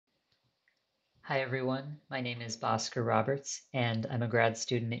Hi everyone, my name is Bhaskar Roberts and I'm a grad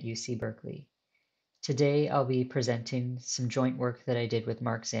student at UC Berkeley. Today I'll be presenting some joint work that I did with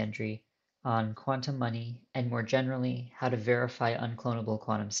Mark Zhandry on quantum money and more generally how to verify unclonable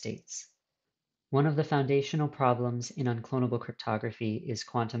quantum states. One of the foundational problems in unclonable cryptography is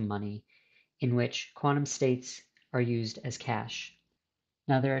quantum money, in which quantum states are used as cash.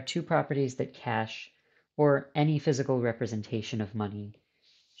 Now there are two properties that cash, or any physical representation of money,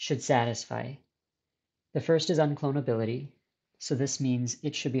 should satisfy. The first is unclonability, so this means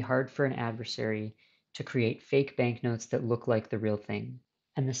it should be hard for an adversary to create fake banknotes that look like the real thing.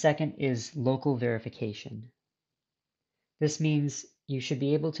 And the second is local verification. This means you should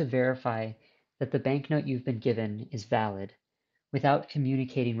be able to verify that the banknote you've been given is valid without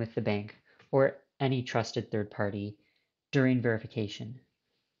communicating with the bank or any trusted third party during verification.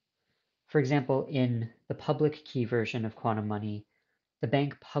 For example, in the public key version of quantum money, the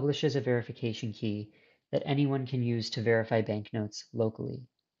bank publishes a verification key that anyone can use to verify banknotes locally.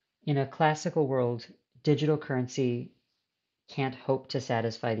 In a classical world, digital currency can't hope to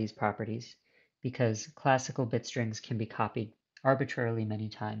satisfy these properties because classical bit strings can be copied arbitrarily many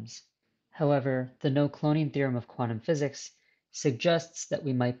times. However, the no-cloning theorem of quantum physics suggests that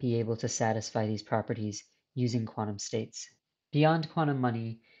we might be able to satisfy these properties using quantum states. Beyond quantum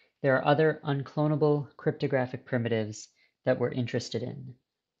money, there are other unclonable cryptographic primitives that we're interested in.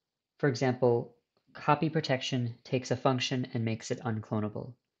 For example, copy protection takes a function and makes it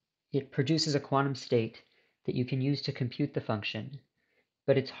unclonable. It produces a quantum state that you can use to compute the function,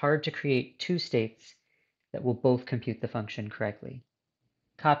 but it's hard to create two states that will both compute the function correctly.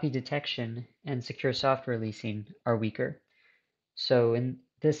 Copy detection and secure software leasing are weaker, so in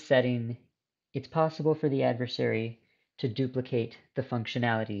this setting, it's possible for the adversary to duplicate the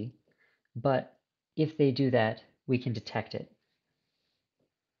functionality, but if they do that, we can detect it.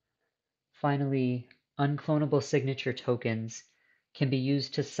 Finally, unclonable signature tokens can be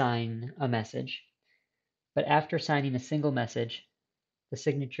used to sign a message, but after signing a single message, the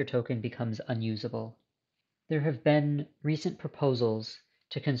signature token becomes unusable. There have been recent proposals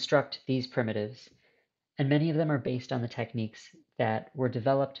to construct these primitives, and many of them are based on the techniques that were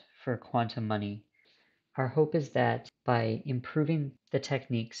developed for quantum money. Our hope is that by improving the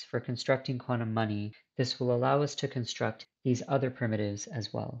techniques for constructing quantum money, this will allow us to construct these other primitives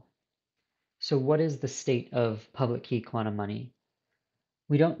as well. So what is the state of public key quantum money?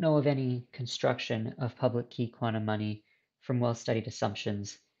 We don't know of any construction of public key quantum money from well-studied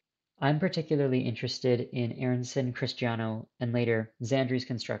assumptions. I'm particularly interested in Aronson, Cristiano, and later Zhandry's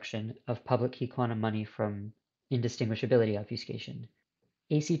construction of public key quantum money from indistinguishability obfuscation.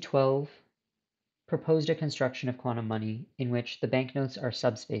 AC12 proposed a construction of quantum money in which the banknotes are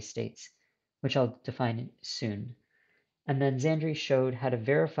subspace states, which I'll define soon. And then Zhandry showed how to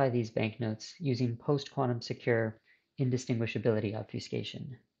verify these banknotes using post-quantum secure indistinguishability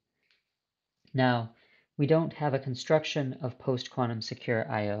obfuscation. Now, we don't have a construction of post-quantum secure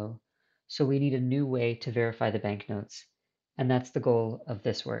I/O, so we need a new way to verify the banknotes, and that's the goal of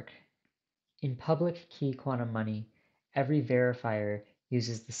this work. In public key quantum money, every verifier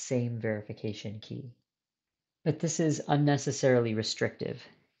uses the same verification key. But this is unnecessarily restrictive.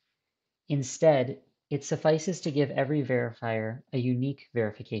 Instead, it suffices to give every verifier a unique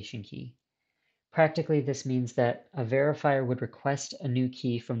verification key. Practically, this means that a verifier would request a new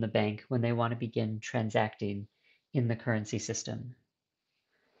key from the bank when they want to begin transacting in the currency system.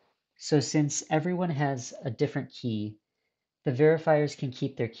 So since everyone has a different key, the verifiers can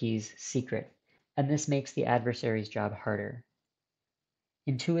keep their keys secret, and this makes the adversary's job harder.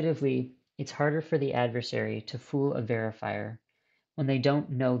 Intuitively, it's harder for the adversary to fool a verifier when they don't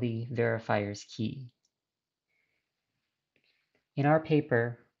know the verifier's key. In our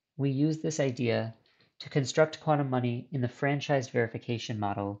paper, we use this idea to construct quantum money in the franchised verification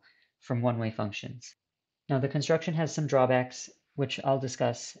model from one-way functions. Now, the construction has some drawbacks, which I'll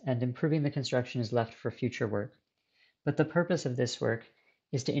discuss, and improving the construction is left for future work. But the purpose of this work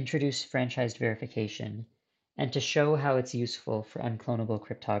is to introduce franchised verification and to show how it's useful for unclonable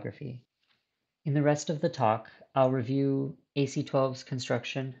cryptography. In the rest of the talk, I'll review AC12's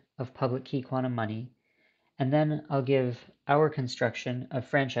construction of public key quantum money, and then I'll give our construction of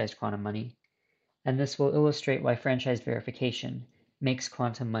franchised quantum money, and this will illustrate why franchised verification makes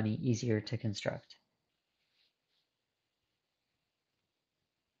quantum money easier to construct.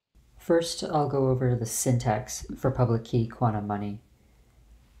 First, I'll go over the syntax for public key quantum money.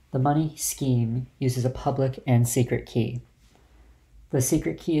 The money scheme uses a public and secret key. The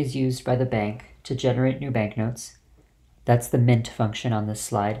secret key is used by the bank to generate new banknotes. That's the mint function on this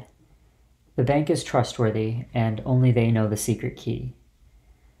slide. The bank is trustworthy, and only they know the secret key.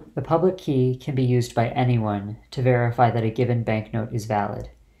 The public key can be used by anyone to verify that a given banknote is valid.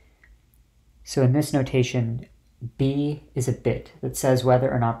 So in this notation, B is a bit that says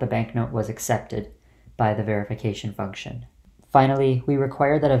whether or not the banknote was accepted by the verification function. Finally, we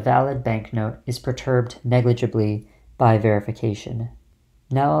require that a valid banknote is perturbed negligibly by verification.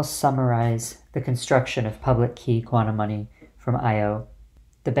 Now I'll summarize the construction of public key quantum money from I/O.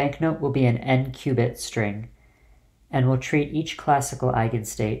 The banknote will be an n-qubit string, and will treat each classical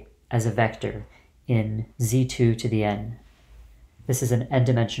eigenstate as a vector in z2 to the n. This is an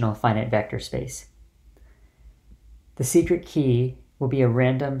n-dimensional finite vector space. The secret key will be a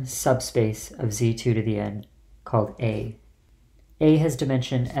random subspace of z2 to the n called A. A has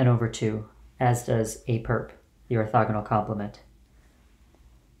dimension n over 2, as does A perp, the orthogonal complement.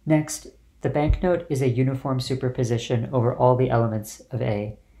 Next, the banknote is a uniform superposition over all the elements of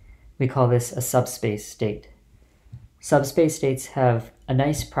A. We call this a subspace state. Subspace states have a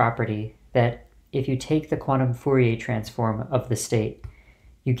nice property that if you take the quantum Fourier transform of the state,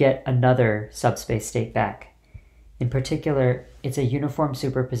 you get another subspace state back. In particular, it's a uniform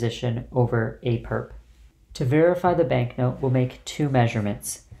superposition over A perp. To verify the banknote, we'll make two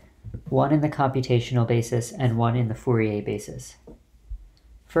measurements, one in the computational basis and one in the Fourier basis.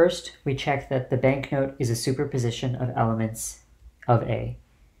 First, we check that the banknote is a superposition of elements of A.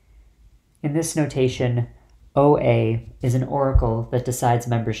 In this notation, OA is an oracle that decides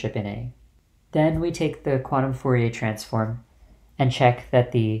membership in A. Then we take the quantum Fourier transform and check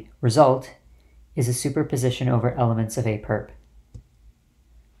that the result is a superposition over elements of A perp.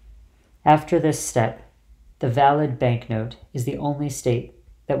 After this step, the valid banknote is the only state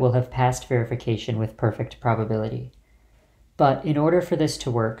that will have passed verification with perfect probability. But in order for this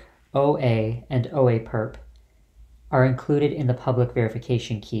to work, OA and OA perp are included in the public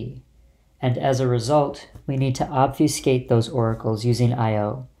verification key, and as a result, we need to obfuscate those oracles using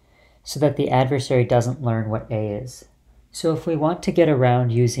I/O so that the adversary doesn't learn what A is. So if we want to get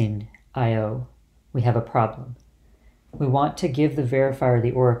around using I/O, we have a problem. We want to give the verifier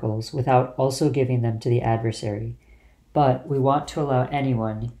the oracles without also giving them to the adversary, but we want to allow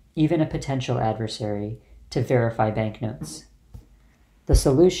anyone, even a potential adversary, to verify banknotes. The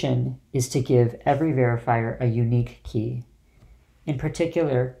solution is to give every verifier a unique key. In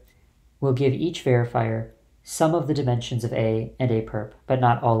particular, we'll give each verifier some of the dimensions of A and A perp, but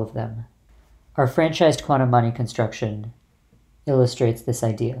not all of them. Our franchised quantum money construction illustrates this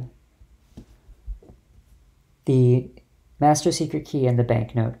idea. The master secret key and the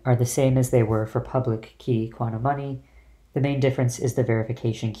banknote are the same as they were for public key quantum money. The main difference is the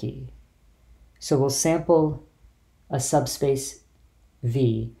verification key. So we'll sample a subspace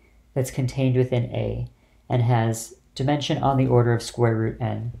V that's contained within A and has dimension on the order of square root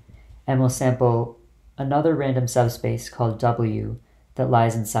n, and we'll sample another random subspace called W that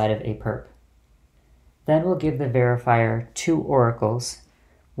lies inside of A perp. Then we'll give the verifier two oracles,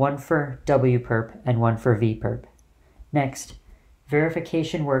 one for W perp and one for V perp. Next,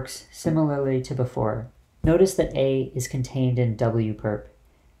 verification works similarly to before. Notice that A is contained in W perp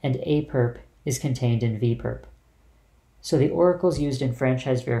and A perp is contained in V perp. So the oracles used in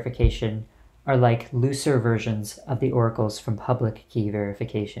franchise verification are like looser versions of the oracles from public key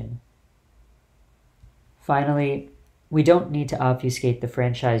verification. Finally, we don't need to obfuscate the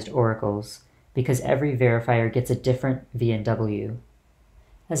franchised oracles because every verifier gets a different V and W.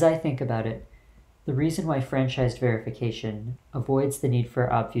 As I think about it, the reason why franchised verification avoids the need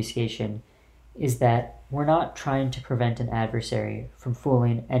for obfuscation is that we're not trying to prevent an adversary from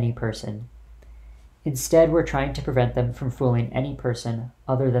fooling any person. Instead, we're trying to prevent them from fooling any person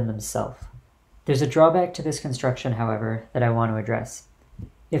other than themselves. There's a drawback to this construction, however, that I want to address.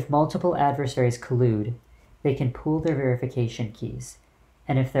 If multiple adversaries collude, they can pool their verification keys,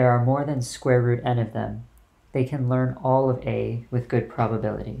 and if there are more than square root n of them, they can learn all of A with good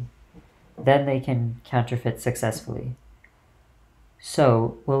probability. Then they can counterfeit successfully.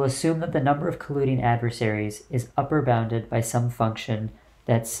 So we'll assume that the number of colluding adversaries is upper bounded by some function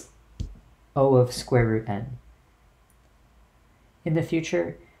that's O of square root n. In the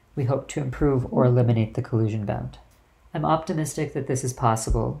future, we hope to improve or eliminate the collusion bound. I'm optimistic that this is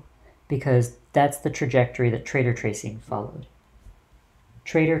possible because that's the trajectory that traitor tracing followed.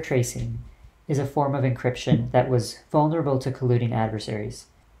 Traitor tracing is a form of encryption that was vulnerable to colluding adversaries.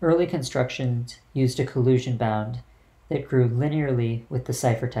 Early constructions used a collusion bound that grew linearly with the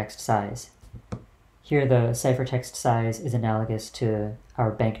ciphertext size. Here the ciphertext size is analogous to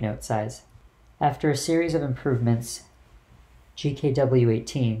our banknote size. After a series of improvements,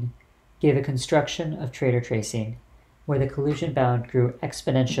 GKW18 gave a construction of traitor tracing where the collusion bound grew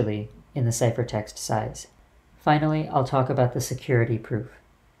exponentially in the ciphertext size. Finally, I'll talk about the security proof.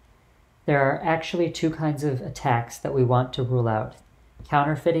 There are actually two kinds of attacks that we want to rule out: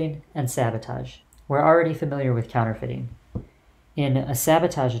 counterfeiting and sabotage. We're already familiar with counterfeiting. In a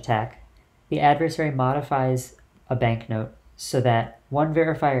sabotage attack, the adversary modifies a banknote so that one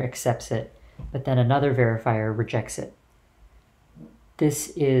verifier accepts it, but then another verifier rejects it. This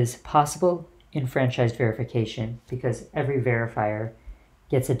is possible in franchised verification because every verifier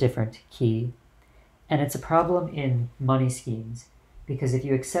gets a different key, and it's a problem in money schemes because if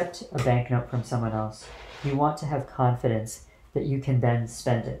you accept a banknote from someone else, you want to have confidence that you can then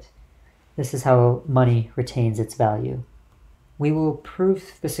spend it. This is how money retains its value. We will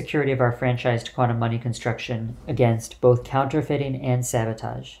prove the security of our franchised quantum money construction against both counterfeiting and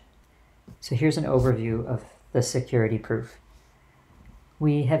sabotage. So here's an overview of the security proof.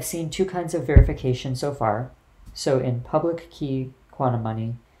 We have seen two kinds of verification so far. So in public key quantum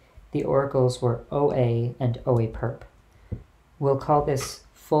money, the oracles were OA and OA perp. We'll call this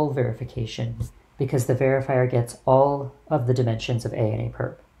full verification because the verifier gets all of the dimensions of A and A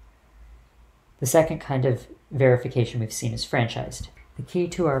perp. The second kind of verification we've seen is franchised. The key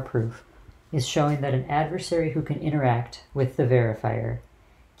to our proof is showing that an adversary who can interact with the verifier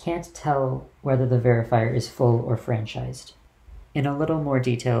can't tell whether the verifier is full or franchised. In a little more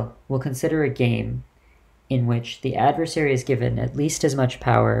detail, we'll consider a game in which the adversary is given at least as much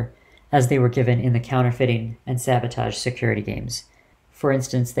power as they were given in the counterfeiting and sabotage security games. For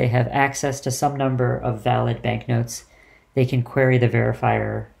instance, they have access to some number of valid banknotes, they can query the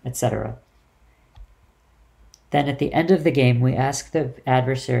verifier, etc. Then at the end of the game, we ask the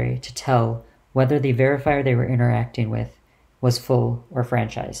adversary to tell whether the verifier they were interacting with was full or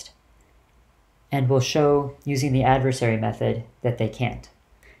franchised. And we'll show, using the adversary method, that they can't.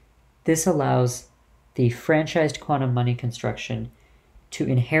 This allows the franchised quantum money construction to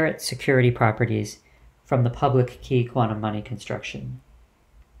inherit security properties from the public key quantum money construction.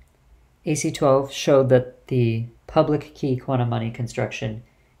 AC12 showed that the public key quantum money construction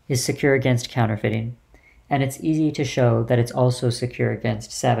is secure against counterfeiting, and it's easy to show that it's also secure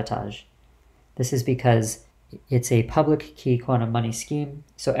against sabotage. This is because it's a public key quantum money scheme,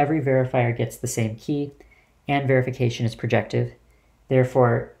 so every verifier gets the same key, and verification is projective.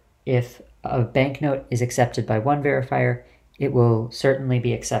 Therefore, if a banknote is accepted by one verifier, it will certainly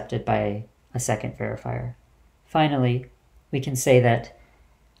be accepted by a second verifier. Finally, we can say that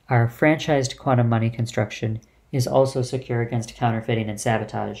our franchised quantum money construction is also secure against counterfeiting and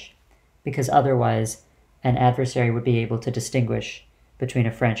sabotage, because otherwise an adversary would be able to distinguish between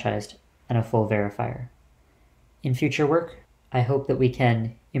a franchised and a full verifier. In future work, I hope that we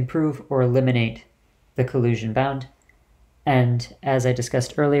can improve or eliminate the collusion bound, and as I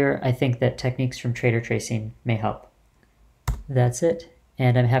discussed earlier, I think that techniques from traitor tracing may help. That's it,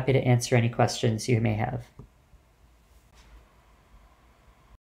 and I'm happy to answer any questions you may have.